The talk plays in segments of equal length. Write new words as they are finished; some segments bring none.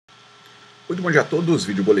Muito bom dia a todos,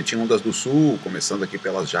 vídeo boletim Ondas do Sul, começando aqui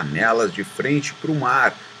pelas janelas de frente para o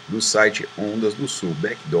mar do site Ondas do Sul.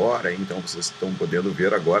 Backdoor, aí, então vocês estão podendo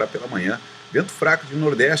ver agora pela manhã. Vento fraco de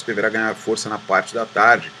nordeste deverá ganhar força na parte da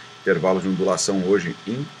tarde. Intervalo de ondulação hoje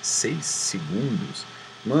em 6 segundos.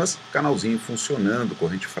 Mas canalzinho funcionando,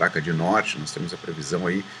 corrente fraca de norte. Nós temos a previsão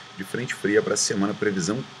aí de frente fria para a semana,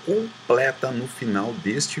 previsão completa no final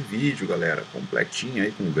deste vídeo, galera. Completinha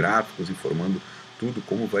aí com gráficos informando tudo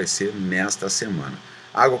como vai ser nesta semana.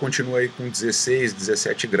 A água continua aí com 16,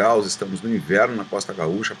 17 graus, estamos no inverno na Costa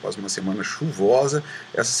Gaúcha, após uma semana chuvosa.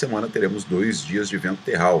 Essa semana teremos 2 dias de vento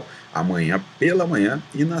terral, amanhã pela manhã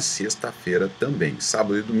e na sexta-feira também.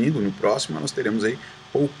 Sábado e domingo, no próximo, nós teremos aí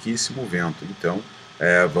pouquíssimo vento, então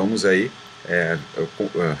vamos aí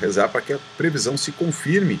rezar para que a previsão se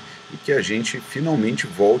confirme e que a gente finalmente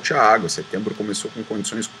volte à água. Setembro começou com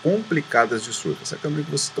condições complicadas de surf. Essa câmera que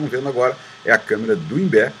vocês estão vendo agora é a câmera do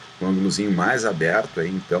Imbé, com um ângulozinho mais aberto, aí,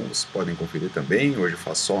 então vocês podem conferir também. Hoje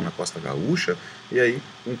faz sol na Costa Gaúcha e aí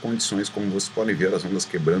com condições, como vocês podem ver, as ondas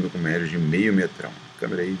quebrando com média de meio metrão. A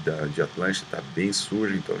câmera aí de Atlântica está bem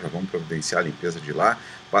suja, então já vamos providenciar a limpeza de lá,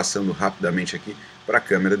 passando rapidamente aqui para a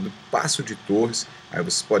câmera do Passo de Torres. Aí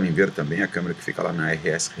vocês podem ver também a câmera que fica lá na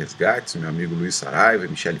RS Resgates, meu amigo Luiz Saraiva e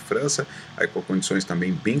Michele França, aí com condições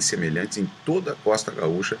também bem semelhantes em toda a Costa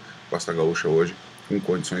Gaúcha hoje com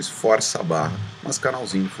condições força barra, mas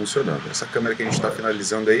canalzinho funcionando. Essa câmera que a gente está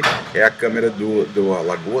finalizando aí é a câmera da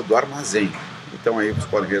Lagoa do Armazém. Então aí vocês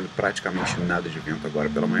podem ver praticamente nada de vento agora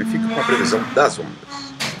pela manhã, fica com a previsão das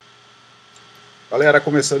ondas. Galera,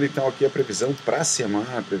 começando então aqui a previsão para a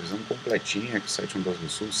semana, a previsão completinha que o site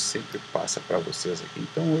OndasdoSul sempre passa para vocês aqui.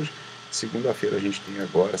 Então hoje, segunda-feira, a gente tem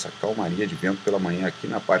agora essa calmaria de vento pela manhã aqui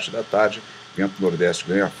na parte da tarde. Vento nordeste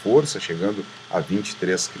ganha força, chegando a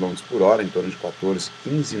 23 km por hora, em torno de 14,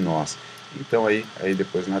 15 nós. Então aí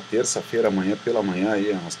depois na terça-feira, amanhã pela manhã,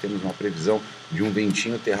 aí nós temos uma previsão de um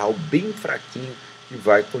ventinho terral bem fraquinho, que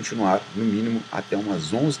vai continuar no mínimo até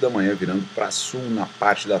umas 11 da manhã, virando para sul na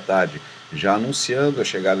parte da tarde, já anunciando a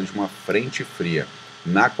chegada de uma frente fria.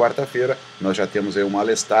 Na quarta-feira nós já temos aí uma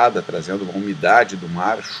alestada, trazendo uma umidade do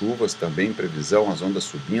mar, chuvas também, previsão, as ondas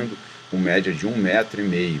subindo com média de 1,5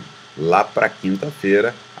 metro. Lá para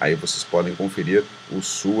quinta-feira, aí vocês podem conferir o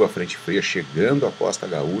sul, a frente fria chegando à Costa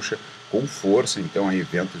Gaúcha com força, então aí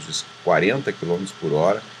ventos de 40 km por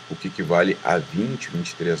hora, o que equivale a 20,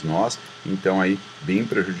 23 nós, então aí bem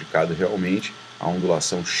prejudicado realmente, a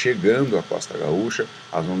ondulação chegando à Costa Gaúcha,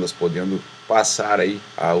 as ondas podendo passar aí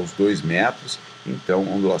aos 2 metros,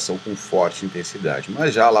 então ondulação com forte intensidade.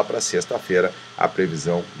 Mas já lá para sexta-feira, a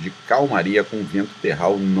previsão de calmaria com vento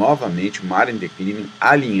terral novamente, mar em declínio,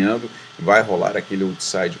 alinhando, vai rolar aquele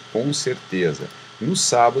outside com certeza. No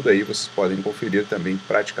sábado aí vocês podem conferir também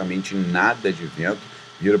praticamente nada de vento,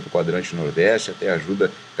 vira para o quadrante nordeste, até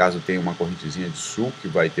ajuda caso tenha uma correntezinha de sul, que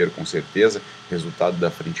vai ter com certeza, resultado da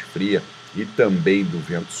frente fria e também do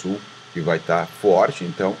vento sul, que vai estar forte,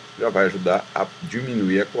 então já vai ajudar a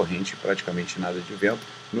diminuir a corrente, praticamente nada de vento.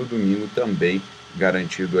 No domingo também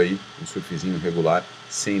garantido aí um surfzinho regular,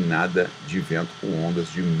 sem nada de vento, com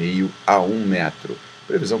ondas de meio a 1 metro.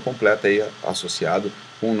 Previsão completa aí associado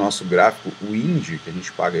com o nosso gráfico, o INDI, que a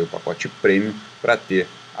gente paga aí o pacote premium para ter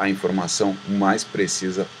a informação mais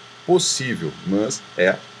precisa possível, mas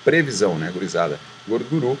é previsão, né, gurizada?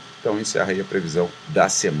 Gorduru, então encerra aí a previsão da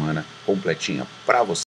semana completinha para você.